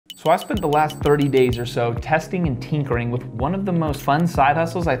So I spent the last 30 days or so testing and tinkering with one of the most fun side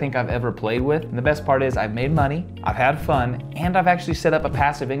hustles I think I've ever played with. And the best part is I've made money, I've had fun, and I've actually set up a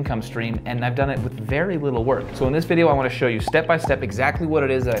passive income stream, and I've done it with very little work. So in this video, I want to show you step by step exactly what it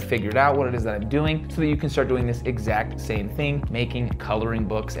is that I figured out, what it is that I'm doing, so that you can start doing this exact same thing, making coloring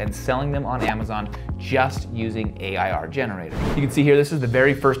books and selling them on Amazon just using AIR generator. You can see here, this is the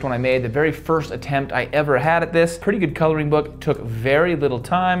very first one I made, the very first attempt I ever had at this. Pretty good coloring book, took very little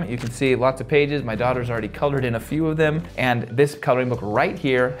time. You can see lots of pages. My daughter's already colored in a few of them. And this coloring book right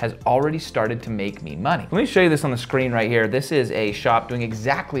here has already started to make me money. Let me show you this on the screen right here. This is a shop doing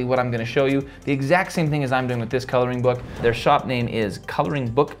exactly what I'm gonna show you. The exact same thing as I'm doing with this coloring book. Their shop name is Coloring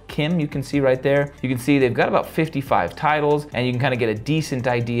Book Kim, you can see right there. You can see they've got about 55 titles, and you can kind of get a decent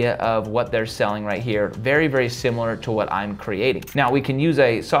idea of what they're selling right here. Very, very similar to what I'm creating. Now, we can use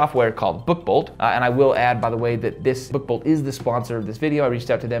a software called BookBolt, and I will add, by the way, that this BookBolt is the sponsor of this video. I reached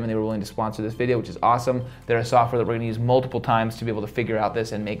out to them and they were willing to sponsor this video, which is awesome. They're a software that we're gonna use multiple times to be able to figure out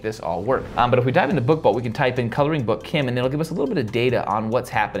this and make this all work. But if we dive into BookBolt, we can type in Coloring Book Kim, and it'll give us a little bit of data on what's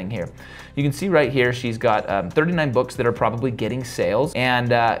happening here. You can see right here, she's got 39 books that are probably getting sales,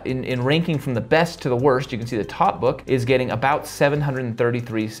 and in ranking from the best to the worst, you can see the top book is getting about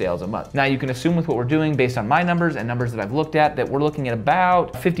 733 sales a month. Now, you can assume with what we're doing based on my numbers and numbers that I've looked at that we're looking at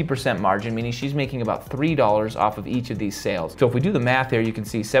about 50% margin, meaning she's making about $3 off of each of these sales. So if we do the math here, you can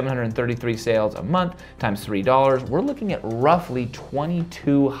see 733 sales a month times $3. We're looking at roughly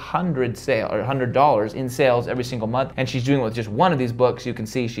 $2,200 in sales every single month, and she's doing it with just one of these books. You can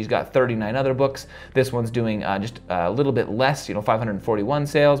see she's got 39 other books. This one's doing just a little bit less, 541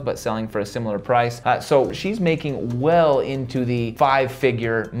 sales, but selling for a similar price. So she's making well into the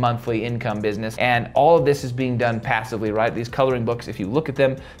 5-figure monthly income business, and all of this is being done passively, right? These coloring books, if you look at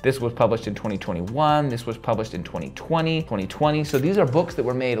them, this was published in 2021, this was published in 2020. So these are books that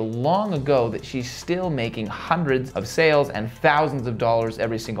were made long ago that she's still making hundreds of sales and thousands of dollars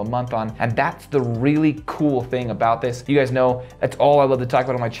every single month on. And that's the really cool thing about this. You guys know that's all I love to talk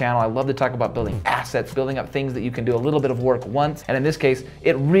about on my channel. I love to talk about building assets, building up things that you can do a little bit of work once. And in this case,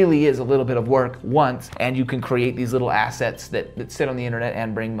 it really is a little bit of work once, and you can create these little assets that sit on the internet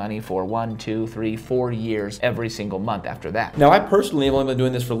and bring money for 1, 2, 3, 4 years every single month after that. Now, I personally have only been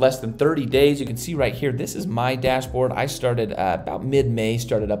doing this for less than 30 days. You can see right here, this is my dashboard. I started about mid-May,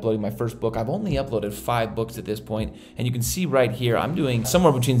 started uploading my first book. I've only uploaded 5 books at this point, and you can see right here, I'm doing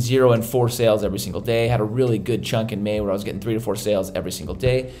somewhere between 0 and 4 sales every single day. Had a really good chunk in May where I was getting 3 to 4 sales every single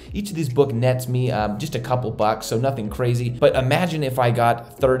day. Each of these books nets me just a couple bucks, so nothing crazy. But imagine if I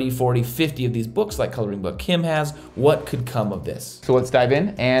got 30, 40, 50 of these books like Coloring Book Kim has, what could come of this? So let's dive in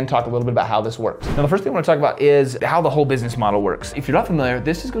and talk a little bit about how this works. Now, the first thing I want to talk about is how the whole business model works. If you're not familiar,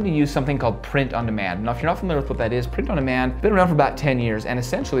 this is going to use something called print on demand. Now, if you're not familiar with what that is, print on demand, been around for about 10 years, and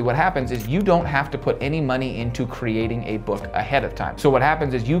essentially what happens is you don't have to put any money into creating a book ahead of time. So what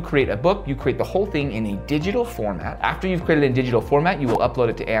happens is you create a book, you create the whole thing in a digital format. After you've created it in digital format, you will upload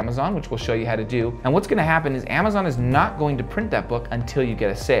it to Amazon, which we'll show you how to do. And what's going to happen is Amazon is not going to print that book until you get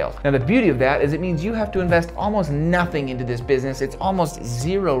a sale. Now, the beauty of that is it means you have to invest almost nothing into this business. It's almost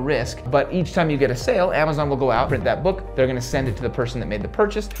zero risk, but each time you get a sale, Amazon will go out, print that book, they're going to send it to the person that made the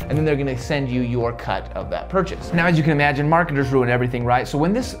purchase, and then they're going to send you your cut of that purchase. Now, as you can imagine, marketers ruin everything, right? So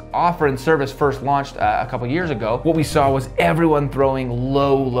when this offer and service first launched a couple years ago, what we saw was everyone throwing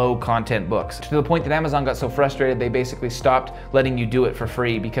low content books, to the point that Amazon got so frustrated they basically stopped letting you do it for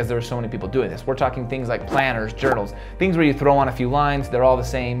free because there were so many people doing this. We're talking things like planners, journals, things where you throw on a few lines, they're all the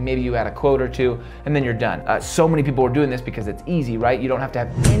same, maybe you add a quote or two, and then you're done. So many people are doing this because it's easy, right? You don't have to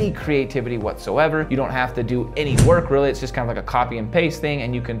have any creativity whatsoever. You don't have to do any work, really. It's just kind of like a copy and paste thing,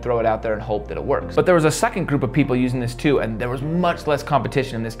 and you can throw it out there and hope that it works. But there was a second group of people using this too, and there was much less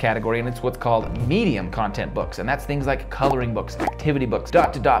competition in this category, and it's what's called medium content books, and that's things like coloring books, activity books,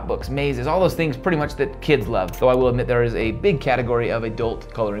 dot-to-dot books, mazes, all those things pretty much that kids love. Though I will admit there is a big category of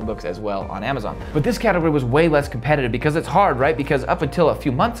adult coloring books as well on Amazon. But this category was way less competitive because it's hard, right? Because up until a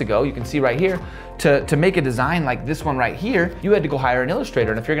few months ago, you can see right here, to make a design like this one right here, you had to go hire an illustrator.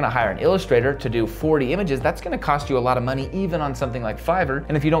 And if you're gonna hire an illustrator to do 40 images, that's gonna cost you a lot of money, even on something like Fiverr.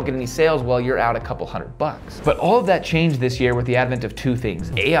 And if you don't get any sales, well, you're out a couple $100. But all of that changed this year with the advent of 2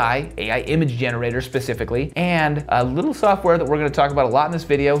 things: AI image generator specifically, and a little software that we're gonna talk about a lot in this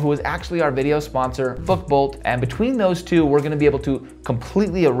video, who is actually our video sponsor, BookBolt. And between those two, we're gonna be able to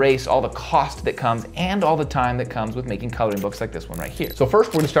completely erase all the cost that comes and all the time that comes with making coloring books like this one right here. So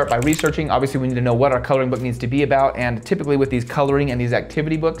first, we're gonna start by researching. Obviously, we need to know what our coloring book needs to be about, and typically with these coloring and these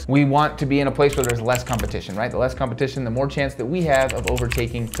activity books, we want to be in a place where there's less competition, right? The less competition, the more chance that we have of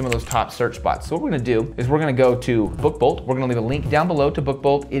overtaking some of those top search spots. So what we're gonna do is we're gonna go to BookBolt. We're gonna leave a link down below to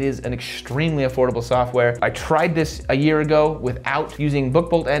BookBolt. It is an extremely affordable software. I tried this a year ago without using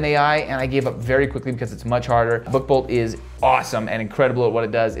BookBolt and AI, and I gave up very quickly because it's much harder. BookBolt is awesome and incredible at what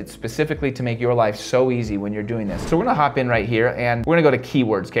it does. It's specifically to make your life so easy when you're doing this. So we're gonna hop in right here and we're gonna go to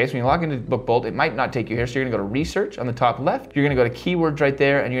keywords, okay? So when you log into BookBolt, it might not take you here. So you're gonna go to research on the top left. You're gonna go to keywords right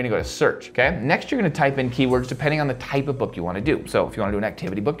there and you're gonna go to search, okay? Next, you're gonna type in keywords depending on the type of book you wanna do. So if you wanna do an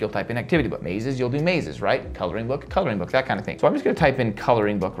activity book, you'll type in activity book. Mazes, you'll do mazes, right? Coloring book, that kind of thing. So I'm just gonna type in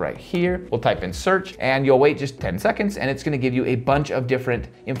coloring book right here. We'll type in search and you'll wait just 10 seconds and it's gonna give you a bunch of different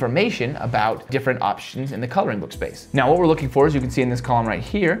information about different options in the coloring book space. Now what we're looking for, as you can see in this column right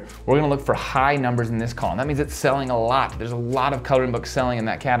here, we're gonna look for high numbers in this column. That means it's selling a lot. There's a lot of coloring books selling in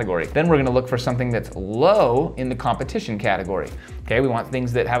that category. Then we're gonna look for something that's low in the competition category. Okay, we want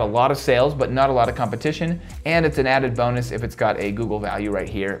things that have a lot of sales but not a lot of competition, and it's an added bonus if it's got a Google value right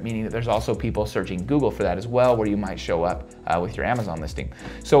here, meaning that there's also people searching Google for that as well, where you might show up with your Amazon listing.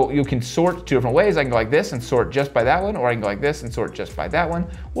 So you can sort two different ways. I can go like this and sort just by that one, or I can go like this and sort just by that one.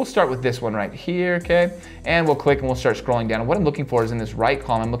 We'll start with this one right here, okay? And we'll click and we'll start scrolling down. And what I'm looking for is in this right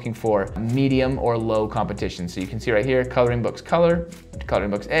column, I'm looking for medium or low competition. So you can see right here, coloring books color, coloring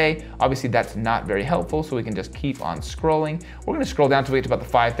books A. Obviously that's not very helpful, so we can just keep on scrolling. We're gonna scroll down till we get to about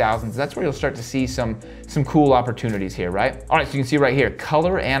the 5,000s. That's where you'll start to see some cool opportunities here, right? All right, so you can see right here,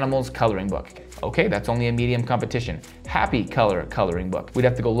 color animals coloring book. Okay, that's only a medium competition. Happy color coloring book. We'd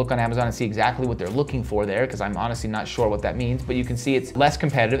have to go look on Amazon and see exactly what they're looking for there, because I'm honestly not sure what that means, but you can see it's less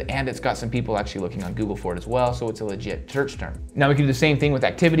competitive and it's got some people actually looking on Google for it as well, so it's a legit search term. Now we can do the same thing with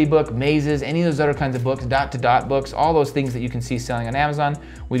activity book, mazes, any of those other kinds of books, dot-to-dot books, all those things that you can see selling on Amazon.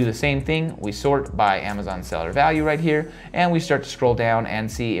 We do the same thing. We sort by Amazon seller value right here, and we start to scroll down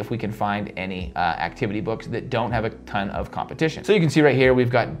and see if we can find any activity books that don't have a ton of competition. So you can see right here, we've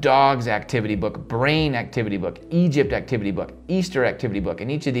got dogs activity book, brain activity book, Egypt activity book, Easter activity book,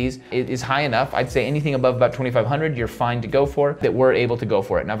 and each of these is high enough. I'd say anything above about 2,500, you're fine to go for, that we're able to go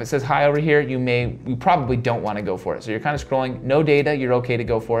for it. Now, if it says high over here, you probably don't want to go for it. So you're kind of scrolling, no data, you're okay to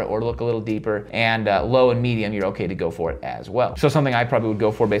go for it, or look a little deeper, and low and medium, you're okay to go for it as well. So something I probably would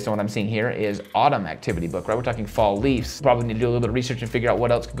go for based on what I'm seeing here is autumn activity book, right? We're talking fall leaves. Probably need to do a little bit of research and figure out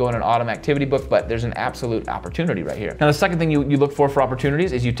what else could go in an autumn activity book, but there's an absolute opportunity right here. Now, the second thing you look for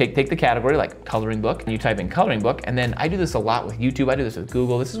opportunities is you take the category like coloring book, and you type in coloring book, and then I do this a lot with YouTube, I do this with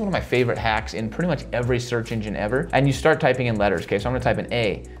Google. This is one of my favorite hacks in pretty much every search engine ever. And you start typing in letters, okay? So I'm gonna type in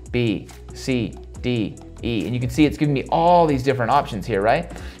A, B, C, D, E, and you can see it's giving me all these different options here,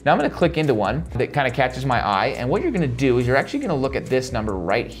 right? Now I'm gonna click into one that kind of catches my eye, and what you're gonna do is you're actually gonna look at this number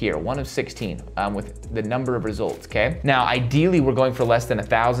right here, 1 of 16, with the number of results, okay? Now, ideally, we're going for less than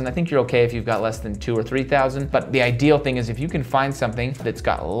 1,000. I think you're okay if you've got less than 2,000 or 3,000, but the ideal thing is if you can find something that's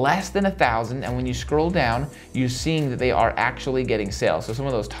got less than 1,000, and when you scroll down, you're seeing that they are actually getting sales. So some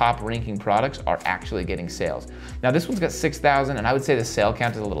of those top ranking products are actually getting sales. Now, this one's got 6,000, and I would say the sale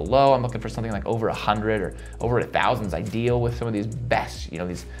count is a little low. I'm looking for something like over 100 or over 1,000 is ideal with some of these best,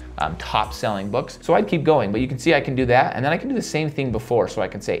 these top selling books. So I'd keep going, but you can see I can do that. And then I can do the same thing before. So I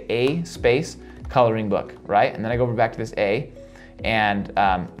can say A space coloring book, right? And then I go over back to this A and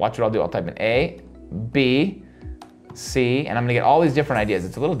watch what I'll do. I'll type in A, B, C, and I'm gonna get all these different ideas.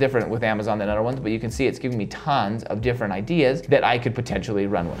 It's a little different with Amazon than other ones, but you can see it's giving me tons of different ideas that I could potentially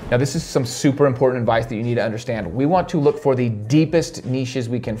run with. Now, this is some super important advice that you need to understand. We want to look for the deepest niches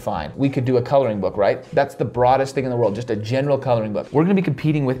we can find. We could do a coloring book, right? That's the broadest thing in the world, just a general coloring book. We're gonna be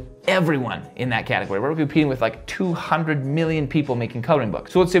competing with everyone in that category. We're competing with like 200 million people making coloring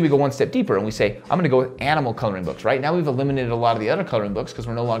books. So let's say we go one step deeper and we say, I'm gonna go with animal coloring books, right? Now we've eliminated a lot of the other coloring books because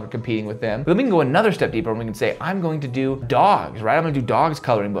we're no longer competing with them. But then we can go another step deeper and we can say, I'm going to do dogs, right? I'm gonna do dogs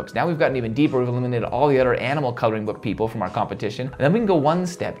coloring books. Now we've gotten even deeper. We've eliminated all the other animal coloring book people from our competition. And then we can go one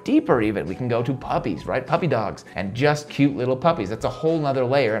step deeper even. We can go to puppies, right? Puppy dogs and just cute little puppies. That's a whole nother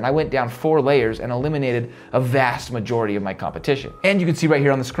layer. And I went down 4 layers and eliminated a vast majority of my competition. And you can see right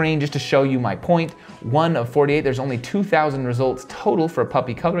here on the screen, just to show you my point, 1 of 48, there's only 2,000 results total for a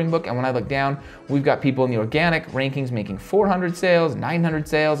puppy coloring book. And when I look down, we've got people in the organic rankings making 400 sales, 900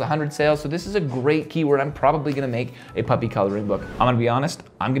 sales, 100 sales. So this is a great keyword. I'm probably gonna make a puppy coloring book. I'm gonna be honest,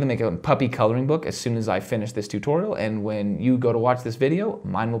 I'm gonna make a puppy coloring book as soon as I finish this tutorial. And when you go to watch this video,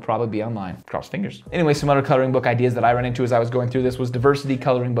 mine will probably be online. Cross fingers. Anyway, some other coloring book ideas that I ran into as I was going through this was diversity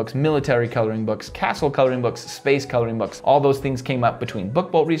coloring books, military coloring books, castle coloring books, space coloring books. All those things came up between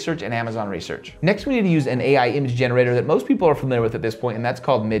BookBolt research and Amazon research. Next, we need to use an AI image generator that most people are familiar with at this point, and that's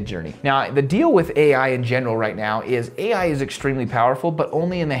called Midjourney. Now, the deal with AI in general right now is AI is extremely powerful, but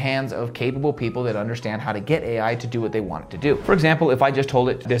only in the hands of capable people that understand how to get AI to do what they want it to do. For example, if I just told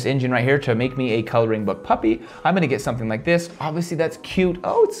it, this engine right here, to make me a coloring book puppy, I'm gonna get something like this. Obviously that's cute,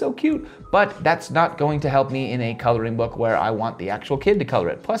 oh, it's so cute, but that's not going to help me in a coloring book where I want the actual kid to color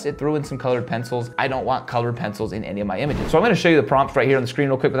it. Plus it threw in some colored pencils. I don't want colored pencils in any of my images. So I'm gonna show you the prompts right here on the screen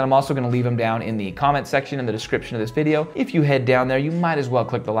real quick, but then I'm also gonna leave them down in the comment section in the description of this video. If you head down there, you might as well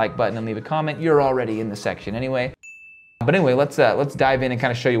click the like button and leave a comment. You're already in the section anyway. But anyway, let's dive in and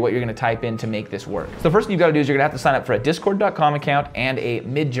kind of show you what you're gonna type in to make this work. So the first thing you've gotta do is you're gonna have to sign up for a discord.com account and a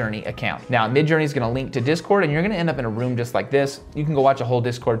Midjourney account. Now, Midjourney is gonna link to Discord and you're gonna end up in a room just like this. You can go watch a whole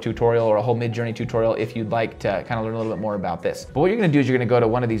Discord tutorial or a whole Midjourney tutorial if you'd like to kind of learn a little bit more about this. But what you're gonna do is you're gonna go to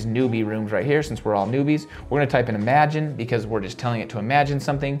one of these newbie rooms right here, since we're all newbies. We're gonna type in imagine because we're just telling it to imagine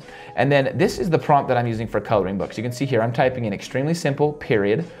something. And then this is the prompt that I'm using for coloring books. You can see here, I'm typing in extremely simple,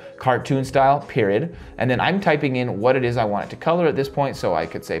 period, cartoon style, period. And then I'm typing in what it is I want it to color at this point. So I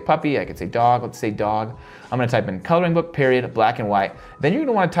could say puppy, I could say dog, let's say dog. I'm gonna type in coloring book, period, black and white. Then you're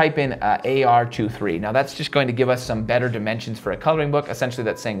gonna wanna type in AR23. Now that's just going to give us some better dimensions for a coloring book. Essentially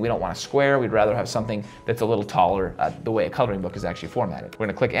that's saying we don't want a square, we'd rather have something that's a little taller the way a coloring book is actually formatted. We're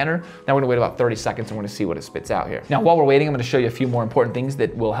gonna click enter. Now we're gonna wait about 30 seconds and we're gonna see what it spits out here. Now while we're waiting, I'm gonna show you a few more important things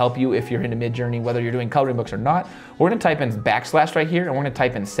that will help you if you're into Midjourney, whether you're doing coloring books or not. We're gonna type in backslash right here and we're gonna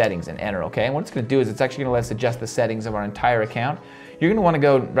type in settings and enter, okay? And what it's gonna do is it's actually gonna let us adjust the settings of our entire account. You're gonna wanna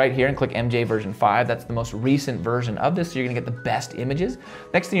go right here and click MJ version 5. That's the most recent version of this, so you're gonna get the best images.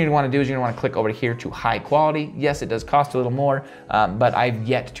 Next thing you're gonna wanna do is you're gonna wanna click over here to high quality. Yes, it does cost a little more, but I've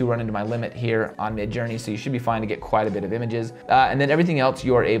yet to run into my limit here on Midjourney, so you should be fine to get quite a bit of images. And then everything else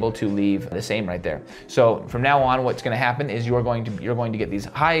you're able to leave the same right there. So from now on, what's gonna happen is you're going to get these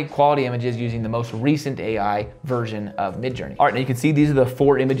high quality images using the most recent AI version of Midjourney. All right, now you can see these are the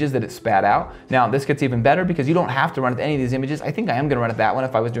 4 images that it spat out. Now this gets even better because you don't have to run with any of these images. I think I am gonna run at that one.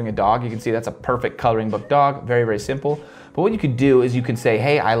 If I was doing a dog, you can see that's a perfect coloring book dog. Very, very simple. But what you could do is you can say,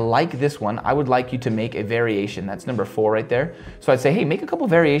 hey, I like this one. I would like you to make a variation. That's number 4 right there. So I'd say, hey, make a couple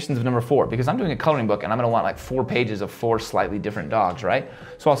variations of number 4 because I'm doing a coloring book and I'm gonna want like 4 pages of 4 slightly different dogs, right?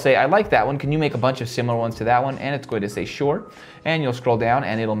 So I'll say, I like that one. Can you make a bunch of similar ones to that one? And it's going to say sure. And you'll scroll down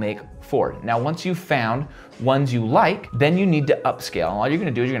and it'll make 4. Now, once you've found ones you like, then you need to upscale. And all you're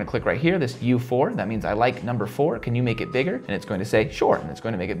gonna do is you're gonna click right here, this U4. That means I like number 4. Can you make it bigger? And it's going to say sure, and it's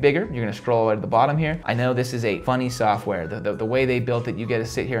going to make it bigger. You're gonna scroll all the way to the bottom here. I know this is a funny software. The way they built it, you get to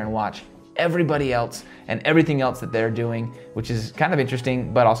sit here and watch everybody else and everything else that they're doing, which is kind of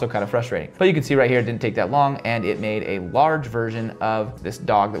interesting, but also kind of frustrating. But you can see right here, it didn't take that long, and it made a large version of this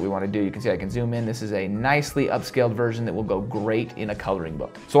dog that we want to do. You can see I can zoom in. This is a nicely upscaled version that will go great in a coloring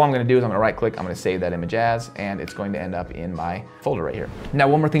book. So what I'm gonna do is I'm gonna right click, I'm gonna save that image as, and it's going to end up in my folder right here. Now,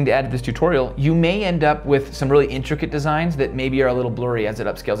 one more thing to add to this tutorial, you may end up with some really intricate designs that maybe are a little blurry as it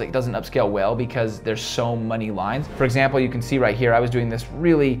upscales. It doesn't upscale well because there's so many lines. For example, you can see right here, I was doing this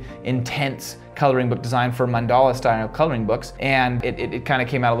really intense coloring book design for mandala style coloring books, and it kind of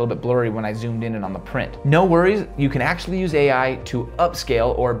came out a little bit blurry when I zoomed in and on the print. No worries, you can actually use AI to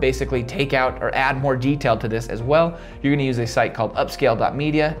upscale or basically take out or add more detail to this as well. You're gonna use a site called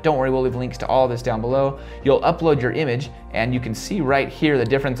upscale.media. Don't worry, we'll leave links to all of this down below. You'll upload your image and you can see right here the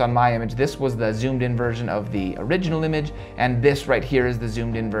difference on my image. This was the zoomed in version of the original image, and this right here is the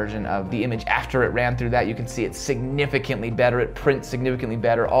zoomed in version of the image after it ran through that. You can see it's significantly better. It prints significantly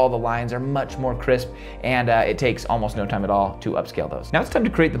better. All the lines are much more crisp, and it takes almost no time at all to upscale those. Now it's time to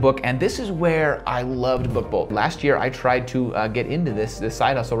create the book, and this is where I loved BookBolt. Last year I tried to get into this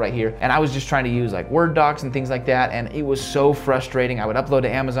side hustle right here, and I was just trying to use like Word docs and things like that, and it was so frustrating. I would upload to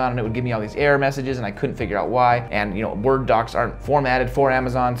Amazon and it would give me all these error messages and I couldn't figure out why, and you know, Word docs aren't formatted for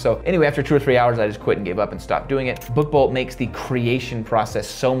Amazon. So anyway, after 2 or 3 hours I just quit and gave up and stopped doing it. BookBolt makes the creation process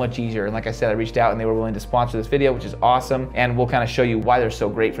so much easier, and like I said, I reached out and they were willing to sponsor this video, which is awesome, and we'll kind of show you why they're so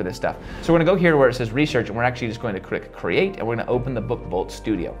great for this stuff. So we're gonna go here where it says research, and we're actually just going to click create, and we're gonna open the BookBolt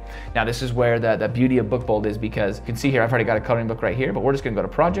Studio. Now this is where the beauty of BookBolt is, because you can see here I've already got a coloring book right here, but we're just gonna go to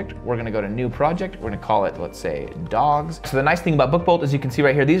project, we're gonna go to new project, we're gonna call it, let's say, dogs. So the nice thing about BookBolt is you can see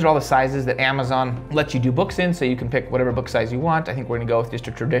right here, these are all the sizes that Amazon lets you do books in, so you can pick whatever book size you want. I think we're gonna go with just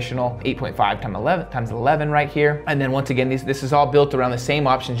a traditional 8.5 times 11 right here. And then once again, this is all built around the same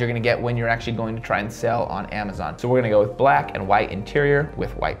options you're gonna get when you're actually going to try and sell on Amazon. So we're gonna go with black and white interior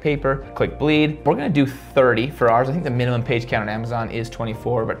with white paper, click bleed. We're gonna do 30 for ours. I think the minimum page count on Amazon is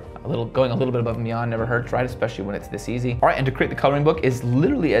 24, but going a little bit above and beyond never hurts, right? Especially when it's this easy. All right, and to create the coloring book is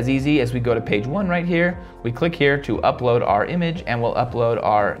literally as easy as we go to page 1 right here. We click here to upload our image, and we'll upload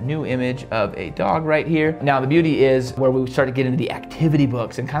our new image of a dog right here. Now the beauty is where we start to get into the activity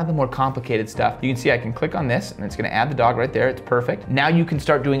books and kind of the more complicated stuff. You can see I can click on this and it's gonna add the dog right there. It's perfect. Now you can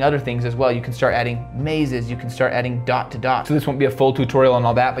start doing other things as well. You can start adding mazes, you can start adding dot to dot. So this won't be a full tutorial on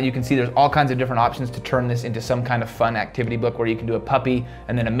all that, but you can see there's all kinds of different options to turn this into some kind of fun activity book where you can do a puppy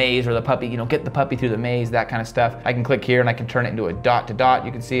and then a maze, or the puppy, you know, get the puppy through the maze, that kind of stuff. I can click here and I can turn it into a dot to dot.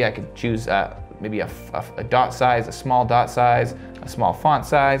 You can see I could choose maybe a dot size, a small dot size, a small font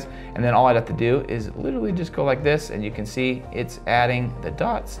size, and then all I'd have to do is literally just go like this, and you can see it's adding the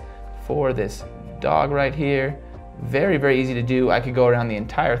dots for this dog right here. Very, very easy to do. I could go around the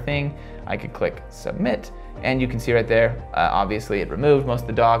entire thing. I could click submit, and you can see right there, obviously it removed most of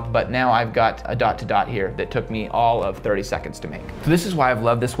the dog, but now I've got a dot to dot here that took me all of 30 seconds to make. So this is why I've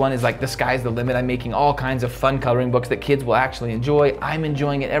loved this one, is like the sky's the limit. I'm making all kinds of fun coloring books that kids will actually enjoy. I'm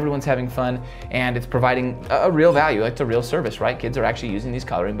enjoying it, everyone's having fun, and it's providing a real value. It's a real service, right? Kids are actually using these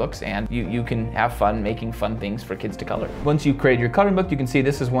coloring books, and you can have fun making fun things for kids to color. Once you've created your coloring book, you can see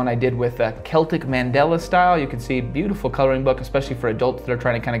this is one I did with Celtic mandala style. You can see beautiful coloring book, especially for adults that are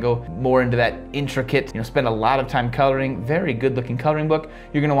trying to kind of go more into that intricate, spend a lot of time coloring. Very good looking coloring book.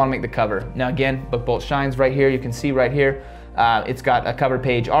 You're gonna wanna make the cover. Now again, Book Bolt Shines right here. You can see right here, it's got a cover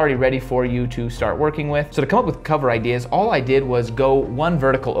page already ready for you to start working with. So to come up with cover ideas, all I did was go one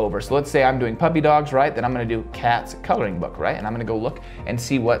vertical over. So let's say I'm doing puppy dogs, right? Then I'm gonna do cat's coloring book, right? And I'm gonna go look and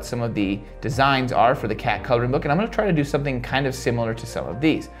see what some of the designs are for the cat coloring book. And I'm gonna try to do something kind of similar to some of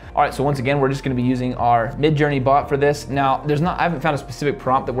these. All right, so once again, we're just gonna be using our Midjourney bot for this. Now, I haven't found a specific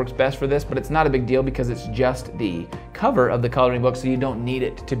prompt that works best for this, but it's not a big deal because it's just the cover of the coloring book, so you don't need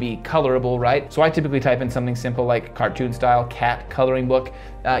it to be colorable, right? So I typically type in something simple like cartoon style cat coloring book.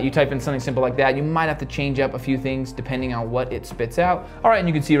 You type in something simple like that. You might have to change up a few things depending on what it spits out. All right, and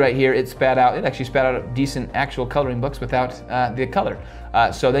you can see right here, it actually spat out a decent actual coloring books without the color.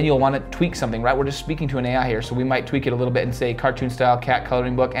 So then you'll want to tweak something, right? We're just speaking to an AI here, so we might tweak it a little bit and say cartoon style cat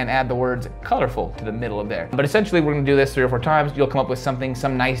coloring book and add the words colorful to the middle of there. But essentially we're gonna do this 3 or 4 times. You'll come up with something,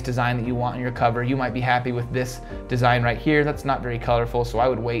 some nice design that you want on your cover. You might be happy with this design right here. That's not very colorful, so I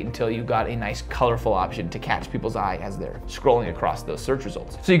would wait until you got a nice colorful option to catch people's eye as they're scrolling across those search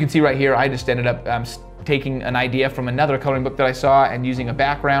results. So you can see right here, I just ended up taking an idea from another coloring book that I saw and using a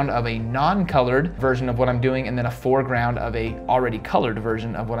background of a non-colored version of what I'm doing and then a foreground of a already colored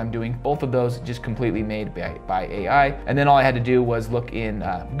version of what I'm doing. Both of those just completely made by AI. And then all I had to do was look in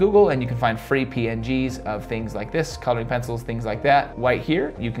Google, and you can find free PNGs of things like this, coloring pencils, things like that. Right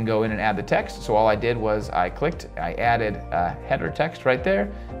here, you can go in and add the text. So all I did was I added header text right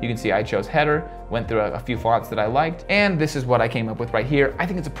there. You can see I chose header, went through a few fonts that I liked, and this is what I came up with right here. I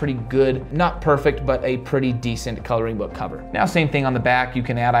think it's a pretty good, not perfect, but a pretty decent coloring book cover. Now, same thing on the back. You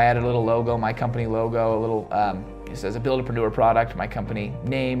can I added a little logo, my company logo, a little, it says a Buildapreneur product, my company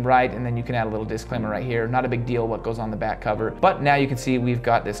name, right? And then you can add a little disclaimer right here. Not a big deal what goes on the back cover. But now you can see we've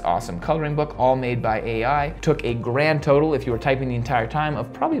got this awesome coloring book, all made by AI. Took a grand total, if you were typing the entire time,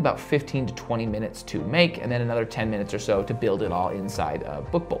 of probably about 15 to 20 minutes to make, and then another 10 minutes or so to build it all inside of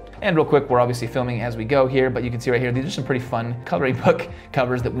Book Bolt. And real quick, we're obviously filming as we go here, but you can see right here, these are some pretty fun coloring book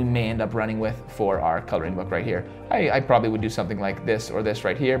covers that we may end up running with for our coloring book right here. I probably would do something like this or this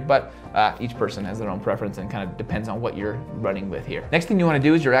right here, but each person has their own preference and kind of depends on what you're running with here. Next thing you want to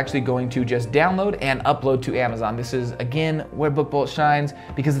do is you're actually going to just download and upload to Amazon. This is, again, where Book Bolt shines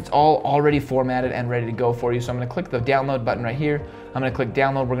because it's all already formatted and ready to go for you. So I'm going to click the download button right here. I'm going to click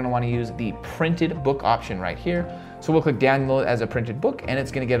download. We're going to want to use the printed book option right here. So we'll click download as a printed book, and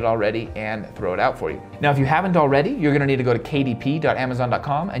it's gonna get it all ready and throw it out for you. Now, if you haven't already, you're gonna need to go to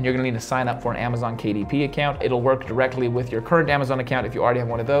kdp.amazon.com, and you're gonna need to sign up for an Amazon KDP account. It'll work directly with your current Amazon account if you already have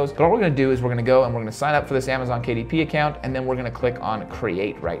one of those. But all we're gonna do is we're gonna go and we're gonna sign up for this Amazon KDP account, and then we're gonna click on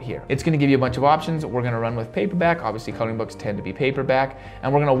create right here. It's gonna give you a bunch of options. We're gonna run with paperback. Obviously, coloring books tend to be paperback,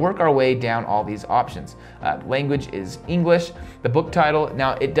 and we're gonna work our way down all these options. Language is English. The book title,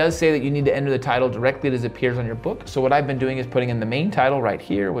 now it does say that you need to enter the title directly as it appears on your book. So what I've been doing is putting in the main title right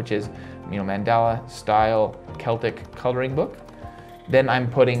here, which is, mandala style Celtic coloring book. Then I'm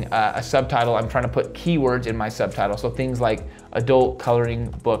putting a subtitle. I'm trying to put keywords in my subtitle. So things like adult coloring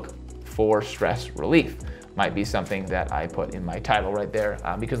book for stress relief might be something that I put in my title right there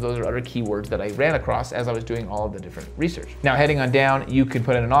because those are other keywords that I ran across as I was doing all of the different research. Now, heading on down, you can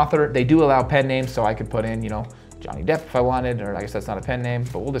put in an author. They do allow pen names, so I could put in, Johnny Depp if I wanted, or I guess that's not a pen name,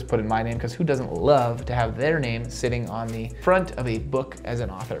 but we'll just put in my name because who doesn't love to have their name sitting on the front of a book as an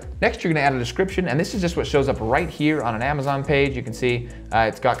author. Next, you're gonna add a description, and this is just what shows up right here on an Amazon page. You can see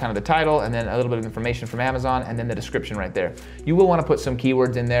it's got kind of the title and then a little bit of information from Amazon and then the description right there. You will wanna put some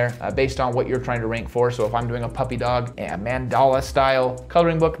keywords in there based on what you're trying to rank for. So if I'm doing a puppy dog, a mandala style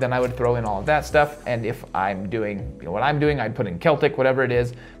coloring book, then I would throw in all of that stuff. And if I'm doing what I'm doing, I'd put in Celtic, whatever it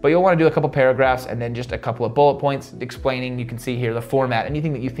is. But you'll wanna do a couple paragraphs and then just a couple of bullet points explaining, you can see here the format,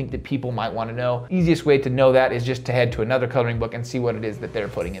 anything that you think that people might wanna know. Easiest way to know that is just to head to another coloring book and see what it is that they're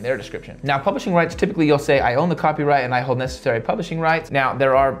putting in their description. Now, publishing rights, typically you'll say, I own the copyright and I hold necessary publishing rights. Now,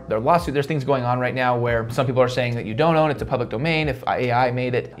 there are lawsuits, there's things going on right now where some people are saying that you don't own, it's a public domain. If AI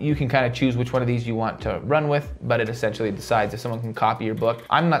made it, you can kind of choose which one of these you want to run with, but it essentially decides if someone can copy your book.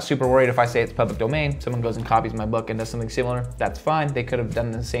 I'm not super worried if I say it's public domain, someone goes and copies my book and does something similar, that's fine. They could have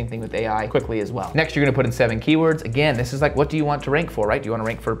done the same thing with AI quickly as well. Next, you're gonna put in 7 keywords. Again, this is like, what do you want to rank for, right? Do you want to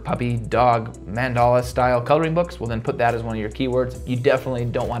rank for puppy, dog, mandala style coloring books? Well, then put that as one of your keywords. You definitely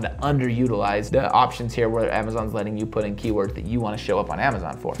don't want to underutilize the options here where Amazon's letting you put in keywords that you want to show up on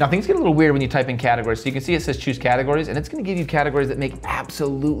Amazon for. Now, things get a little weird when you type in categories. So you can see it says choose categories, and it's going to give you categories that make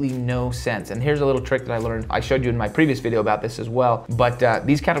absolutely no sense. And here's a little trick that I learned. I showed you in my previous video about this as well, but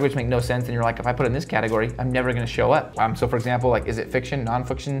these categories make no sense. And you're like, if I put in this category, I'm never going to show up. So for example, like, is it fiction,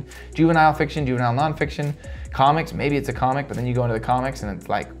 nonfiction, juvenile fiction, juvenile nonfiction, comics? Maybe it's a comic, but then you go into the comics and it's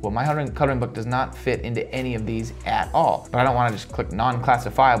like, well, my coloring book does not fit into any of these at all. But I don't want to just click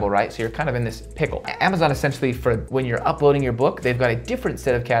non-classifiable, right? So you're kind of in this pickle. Amazon essentially, for when you're uploading your book, they've got a different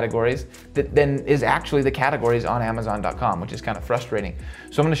set of categories that then is actually the categories on Amazon.com, which is kind of frustrating.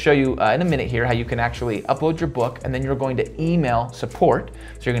 So I'm going to show you in a minute here how you can actually upload your book, and then you're going to email support.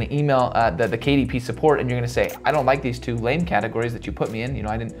 So you're going to email the KDP support, and you're going to say, I don't like these 2 lame categories that you put me in. You know,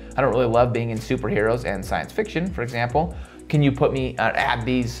 I don't really love being in superheroes and science fiction, for example. Can you put me, add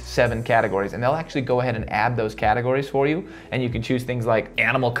these 7 categories? And they'll actually go ahead and add those categories for you. And you can choose things like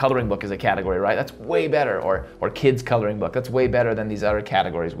animal coloring book as a category, right? That's way better. Or kids coloring book. That's way better than these other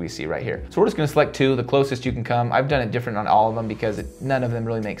categories we see right here. So we're just gonna select 2, the closest you can come. I've done it different on all of them because none of them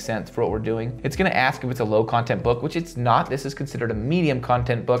really make sense for what we're doing. It's gonna ask if it's a low content book, which it's not. This is considered a medium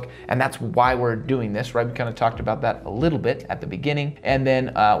content book. And that's why we're doing this, right? We kind of talked about that a little bit at the beginning. And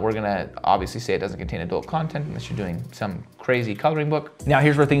then we're gonna obviously say it doesn't contain adult content unless you're doing some crazy coloring book. Now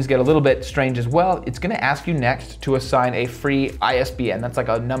here's where things get a little bit strange as well. It's gonna ask you next to assign a free ISBN. That's like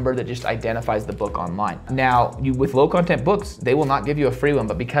a number that just identifies the book online. Now, with low content books, they will not give you a free one,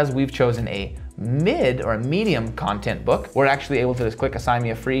 but because we've chosen a mid or a medium content book, we're actually able to just click assign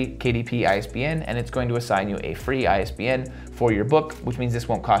me a free KDP ISBN, and it's going to assign you a free ISBN for your book, which means this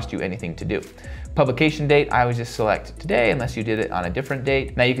won't cost you anything to do. Publication date, I always just select today unless you did it on a different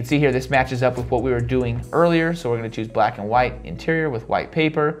date. Now you can see here this matches up with what we were doing earlier. So we're gonna choose black and white interior with white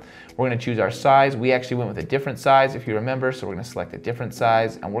paper. We're gonna choose our size. We actually went with a different size if you remember. So we're gonna select a different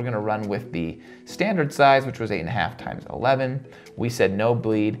size and we're gonna run with the standard size, which was 8.5 times 11. We said no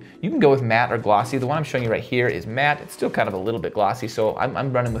bleed. You can go with matte or glossy. The one I'm showing you right here is matte. It's still kind of a little bit glossy. So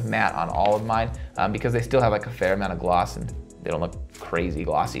I'm running with matte on all of mine because they still have like a fair amount of gloss and they don't look crazy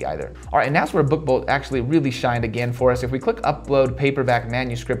glossy either. All right, and that's where BookBolt actually really shined again for us. If we click upload paperback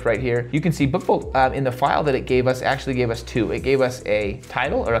manuscript right here, you can see BookBolt in the file that it gave us actually gave us 2. It gave us a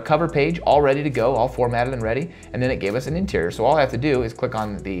title or a cover page all ready to go, all formatted and ready, and then it gave us an interior. So all I have to do is click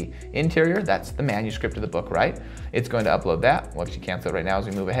on the interior, that's the manuscript of the book, right? It's going to upload that. We'll actually cancel it right now as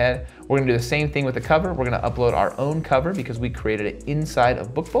we move ahead. We're gonna do the same thing with the cover. We're gonna upload our own cover because we created it inside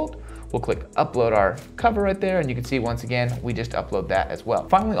of BookBolt. We'll click upload our cover right there, and you can see once again, we just upload that as well.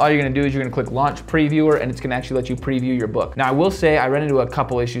 Finally, all you're gonna do is you're gonna click launch previewer, and it's gonna actually let you preview your book. Now I will say I ran into a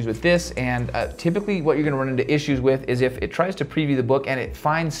couple issues with this, and typically what you're gonna run into issues with is if it tries to preview the book and it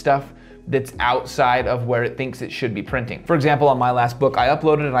finds stuff that's outside of where it thinks it should be printing. For example, on my last book, I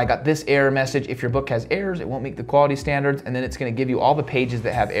uploaded and I got this error message. If your book has errors, it won't meet the quality standards, and then it's gonna give you all the pages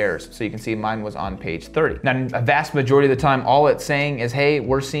that have errors. So you can see mine was on page 30. Now, a vast majority of the time, all it's saying is, hey,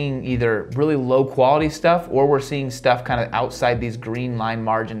 we're seeing either really low quality stuff or we're seeing stuff kind of outside these green line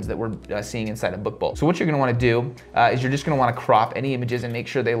margins that we're seeing inside of BookBolt. So what you're gonna wanna do is you're just gonna wanna crop any images and make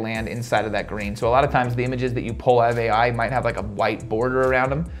sure they land inside of that green. So a lot of times the images that you pull out of AI might have like a white border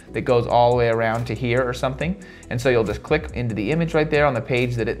around them that goes all the way around to here or something. And so you'll just click into the image right there on the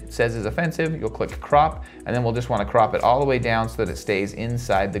page that it says is offensive. You'll click crop, and then we'll just want to crop it all the way down so that it stays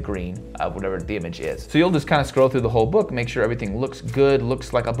inside the green of whatever the image is. So you'll just kind of scroll through the whole book, make sure everything looks good,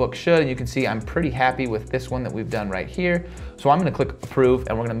 looks like a book should, and you can see I'm pretty happy with this one that we've done right here. So I'm going to click approve,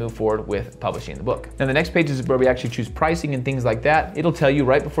 and we're going to move forward with publishing the book. Now the next page is where we actually choose pricing and things like that. It'll tell you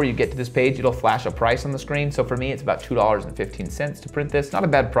right before you get to this page, it'll flash a price on the screen. So for me, it's about $2.15 to print this. Not a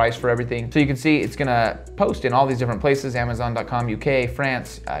bad price for everything. So you can see it's going to post in all these different places, Amazon.com, UK,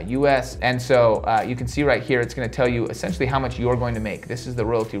 France, US. And so you can see right here, it's going to tell you essentially how much you're going to make. This is the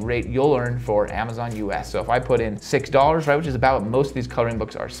royalty rate you'll earn for Amazon US. So if I put in $6, right, which is about what most of these coloring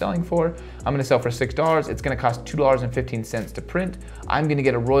books are selling for, I'm going to sell for $6. It's going to cost $2.15 to print. I'm going to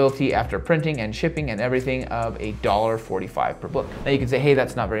get a royalty after printing and shipping and everything of $1.45 per book. Now you can say, hey,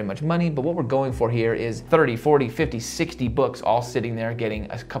 that's not very much money, but what we're going for here is 30, 40, 50, 60 books all sitting there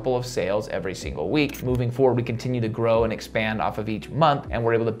getting a couple of sales every single week. Moving forward, we continue to grow and expand off of each month, and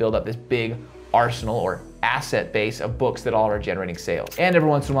we're able to build up this big arsenal or asset base of books that all are generating sales. And every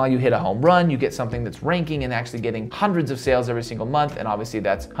once in a while you hit a home run, you get something that's ranking and actually getting hundreds of sales every single month, and obviously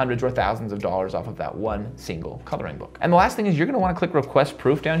that's hundreds or thousands of dollars off of that one single coloring book. And the last thing is you're gonna wanna click request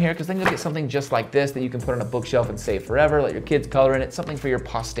proof down here, because then you'll get something just like this that you can put on a bookshelf and save forever, let your kids color in it, something for your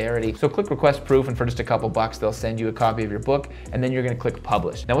posterity. So click request proof, and for just a couple bucks, they'll send you a copy of your book, and then you're gonna click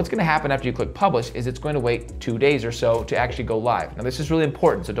publish. Now what's gonna happen after you click publish is it's going to wait 2 days or so to actually go live. Now this is really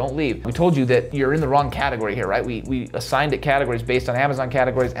important, so don't leave. We told you that you're in the wrong category here, right? We assigned it categories based on Amazon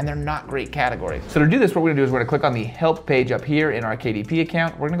categories, and they're not great categories. So to do this, what we're gonna do is we're gonna click on the help page up here in our KDP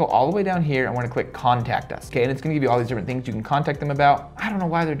account. We're gonna go all the way down here, and we're gonna click contact us, okay? And it's gonna give you all these different things you can contact them about. I don't know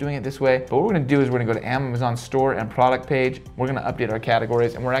why they're doing it this way, but what we're gonna do is we're gonna go to Amazon store and product page. We're gonna update our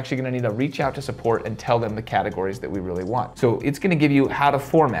categories, and we're actually gonna need to reach out to support and tell them the categories that we really want. So it's gonna give you how to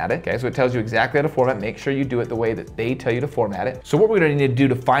format it, okay? So it tells you exactly how to format. Make sure you do it the way that they tell you to format it. So what we're gonna need to do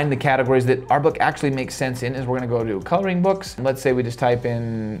to find the categories that our book actually makes sense in is we're gonna go to coloring books. And let's say we just type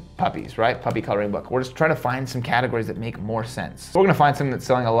in puppies, right? Puppy coloring book. We're just trying to find some categories that make more sense. So we're gonna find something that's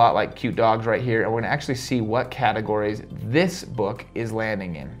selling a lot like cute dogs right here, and we're gonna actually see what categories this book is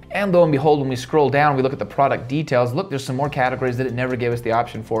landing in. And lo and behold, when we scroll down, we look at the product details, look, there's some more categories that it never gave us the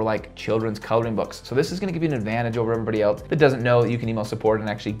option for, like children's coloring books. So this is gonna give you an advantage over everybody else that doesn't know that you can email support and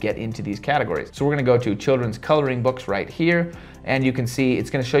actually get into these categories. So we're gonna go to children's coloring books right here, and you can see it's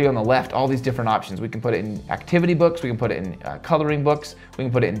gonna show you on the left all these different options. We can put it in activity books, we can put it in coloring books, we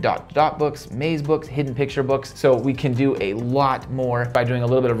can put it in dot books, maze books, hidden picture books. So we can do a lot more by doing a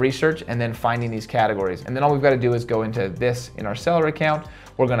little bit of research and then finding these categories. And then all we've got to do is go into this in our seller account.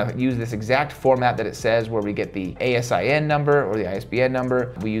 We're gonna use this exact format that it says where we get the ASIN number or the ISBN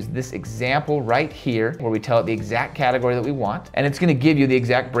number. We use this example right here where we tell it the exact category that we want, and it's gonna give you the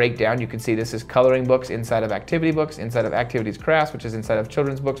exact breakdown. You can see this is coloring books inside of activity books, inside of activities crafts, which is inside of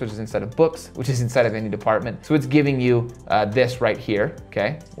children's books, which is inside of books, which is inside of any department. So it's giving you this right here,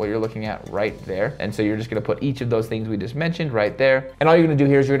 okay? What you're looking at right there. And so you're just gonna put each of those things we just mentioned right there. And all you're gonna do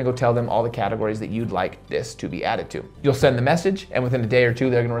here is you're gonna go tell them all the categories that you'd like this to be added to. You'll send the message, and within a day or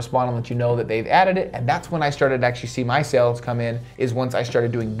two, they're gonna respond and let you know that they've added it. And that's when I started to actually see my sales come in, is once I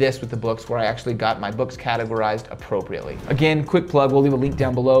started doing this with the books, where I actually got my books categorized appropriately. Again, quick plug, we'll leave a link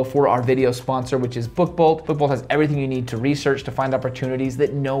down below for our video sponsor, which is BookBolt. BookBolt has everything you need to research to find opportunities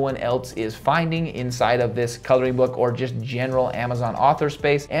that no one else is finding inside of this coloring book or just general Amazon author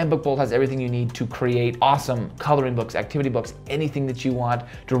space. And BookBolt has everything you need to create awesome coloring books, activity books, anything that you want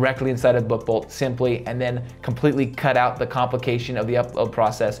directly inside of BookBolt simply, and then completely cut out the complication of the upload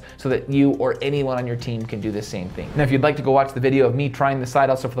process so that you or anyone on your team can do the same thing. Now, if you'd like to go watch the video of me trying the side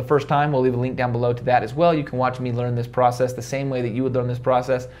hustle for the first time, we'll leave a link down below to that as well. You can watch me learn this process the same way that you would learn this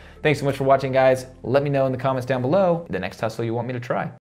process. Thanks so much for watching, guys. Let me know in the comments down below the next hustle you want me to try.